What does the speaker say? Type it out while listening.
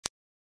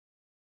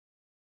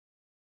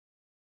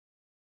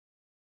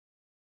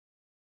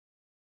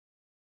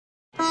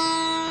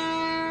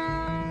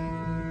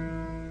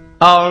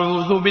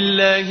أعوذ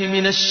بالله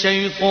من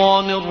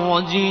الشيطان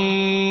الرجيم.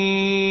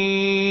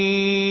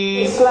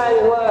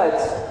 Slang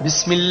words.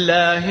 بسم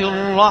الله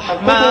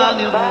الرحمن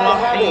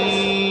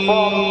الرحيم.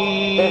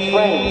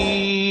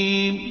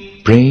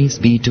 Praise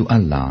be to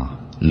Allah,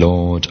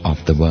 Lord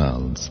of the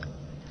worlds,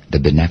 the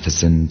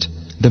Beneficent,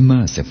 the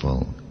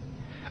Merciful,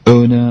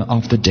 owner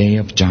of the Day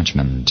of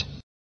Judgment.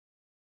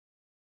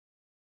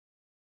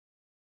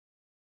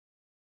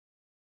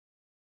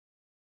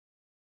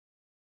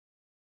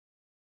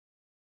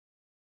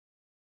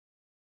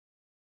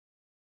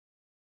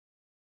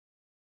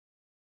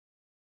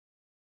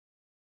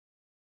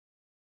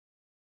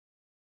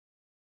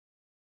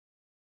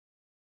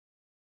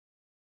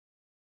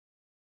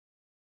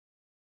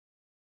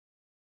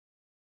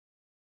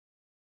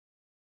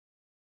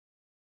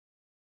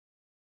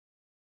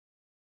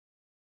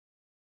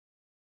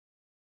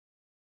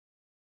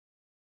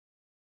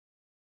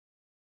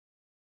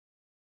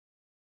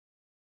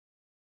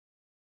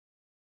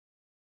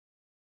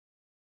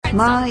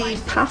 My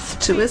path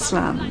to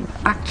Islam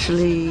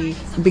actually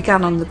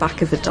began on the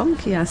back of a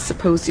donkey, I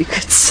suppose you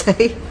could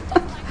say,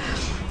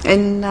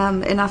 in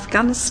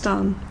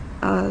Afghanistan.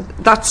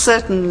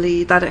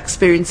 That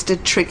experience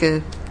did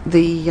trigger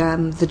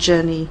the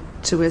journey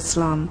to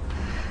Islam,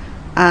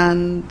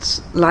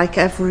 and like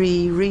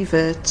every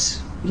revert,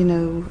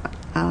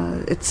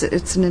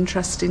 it's an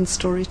interesting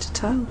story to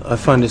tell. I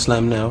find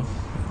Islam now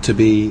to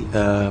be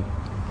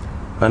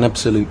an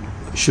absolute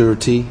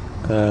surety.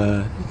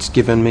 It's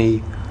given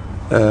me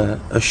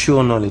a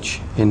sure knowledge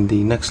in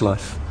the next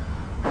life,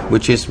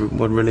 which is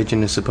what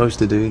religion is supposed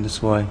to do.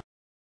 That's why.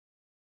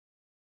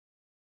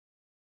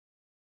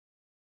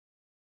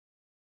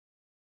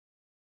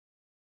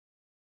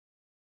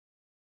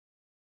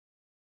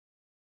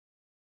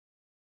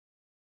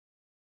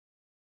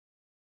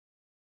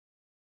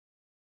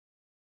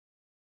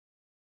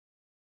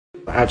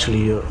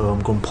 Actually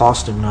gone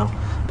past him now,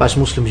 but as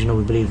Muslims,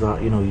 we believe that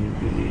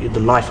the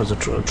life as a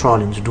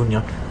trial in the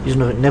dunya is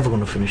never going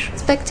to finish.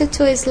 Expected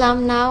to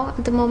Islam now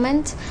at the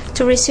moment,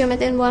 to resume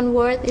it in one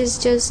word, is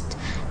just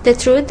the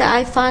truth, that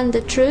I find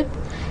the truth,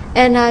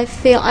 and I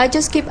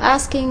just keep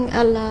asking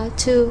Allah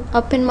to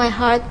open my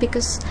heart,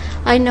 because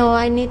I know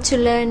I need to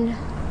learn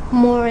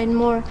more and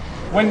more.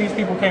 When these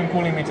people came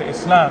calling me to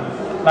Islam,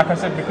 like I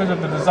said, because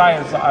of the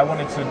desires that I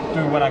wanted to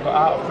do when I got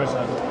out of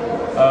prison,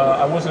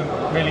 I wasn't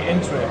really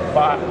into it,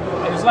 but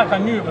it's like I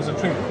knew it was the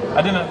truth.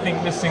 I didn't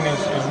think this thing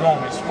is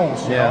wrong, it's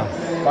false, you know?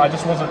 But I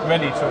just wasn't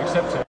ready to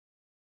accept it.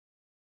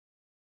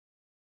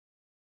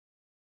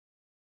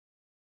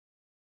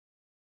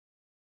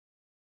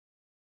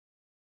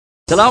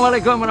 Assalamu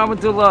alaikum wa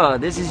rahmatullah.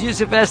 This is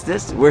Yusuf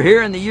Estes. We're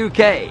here in the UK,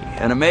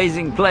 an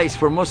amazing place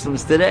for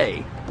Muslims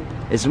today.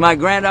 It's my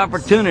grand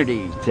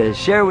opportunity to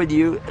share with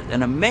you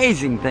an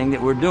amazing thing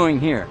that we're doing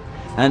here,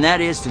 and that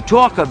is to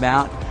talk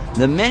about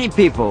the many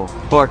people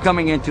who are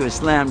coming into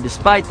Islam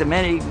despite the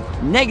many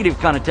negative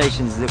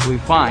connotations that we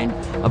find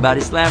about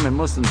Islam and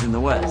Muslims in the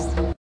West.